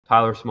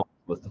Tyler Small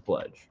with the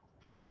pledge.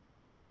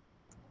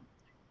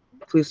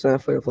 Please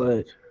stand for the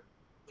pledge.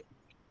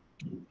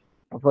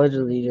 I pledge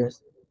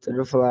allegiance to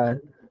the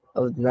flag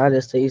of the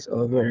United States of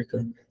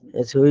America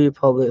and to the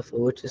republic for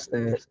which it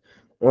stands,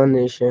 one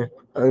nation,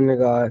 under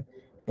God,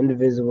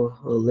 indivisible,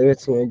 with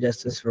liberty and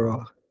justice for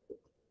all.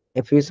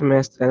 A peace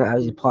and stand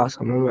as you pause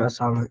a moment of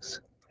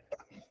silence.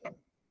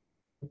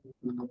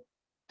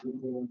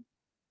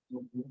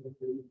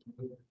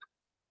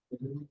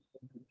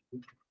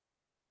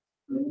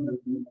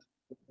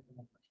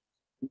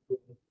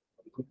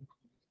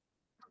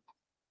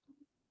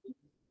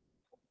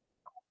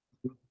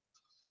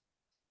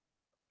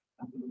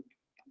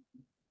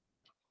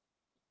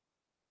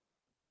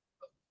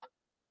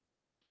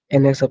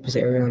 And next up is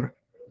Ariana.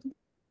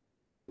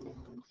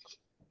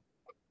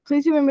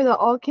 Please remember that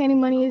all candy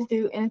money is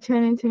due and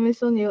turn into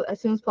Miss O'Neill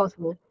as soon as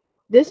possible.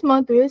 This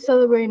month we are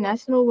celebrating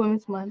National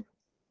Women's Month.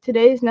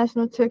 Today is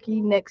National Turkey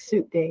Neck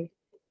Soup Day.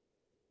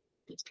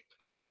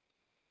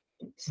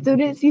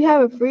 Students, you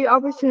have a free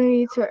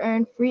opportunity to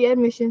earn free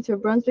admission to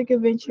Brunswick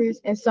Adventures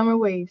and Summer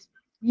Waves.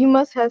 You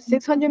must have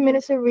 600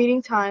 minutes of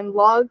reading time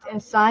logged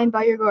and signed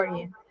by your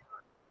guardian.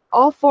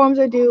 All forms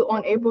are due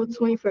on April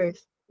 21st.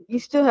 You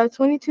still have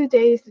 22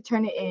 days to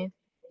turn it in.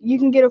 You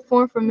can get a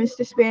form from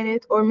Mr.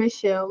 Spanet or Ms.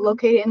 Shell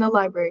located in the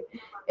library.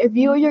 If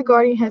you or your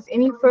guardian has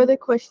any further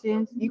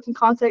questions, you can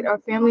contact our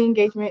family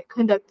engagement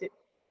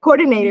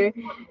coordinator,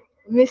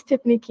 Miss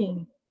Tiffany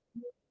King.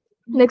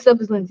 Next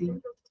up is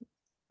Lindsay.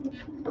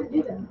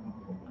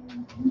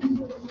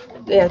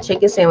 We have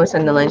chicken sandwich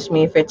on the lunch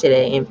menu for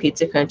today and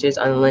pizza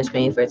crunchers on the lunch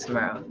menu for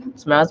tomorrow.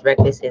 Tomorrow's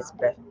breakfast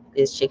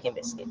is chicken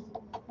biscuit.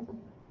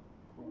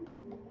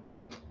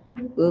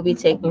 We will be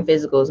taking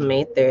physicals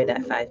May 3rd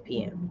at 5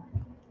 p.m.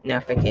 Now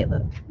for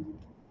Caleb.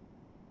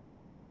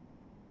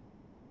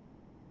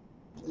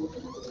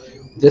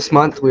 This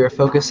month, we are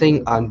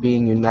focusing on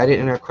being united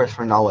in our quest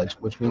for knowledge,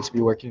 which means to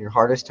be working your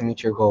hardest to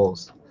meet your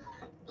goals.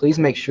 Please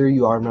make sure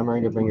you are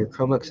remembering to bring your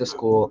Chromebooks to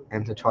school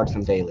and to charge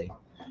them daily.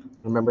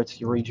 Remember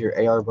to read your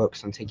AR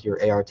books and take your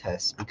AR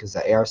tests because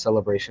the AR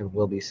celebration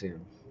will be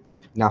soon.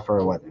 Now for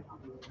our weather.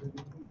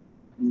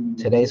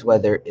 Today's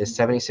weather is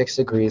 76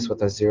 degrees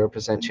with a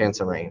 0% chance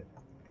of rain.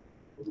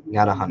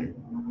 Now to Hunter.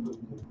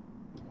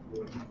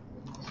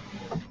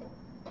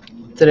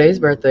 Today's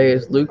birthday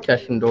is Luke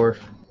Teschendorf.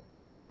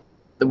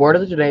 The word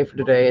of the day for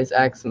today is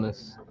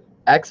aximus.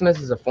 Aximus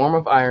is a form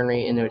of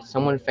irony in which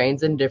someone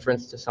feigns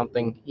indifference to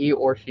something he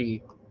or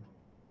she.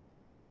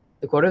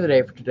 The quote of the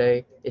day for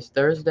today is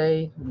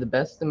Thursday, the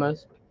best and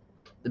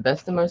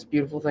most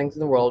beautiful things in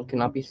the world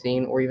cannot be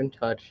seen or even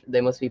touched. They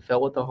must be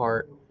felt with the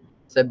heart,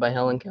 said by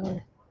Helen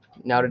Keller.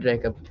 Now to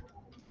Jacob.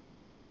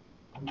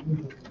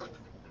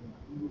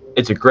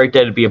 It's a great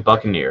day to be a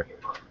Buccaneer.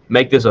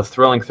 Make this a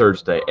thrilling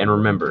Thursday, and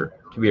remember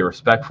to be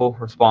respectful,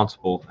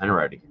 responsible, and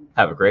ready.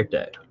 Have a great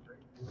day.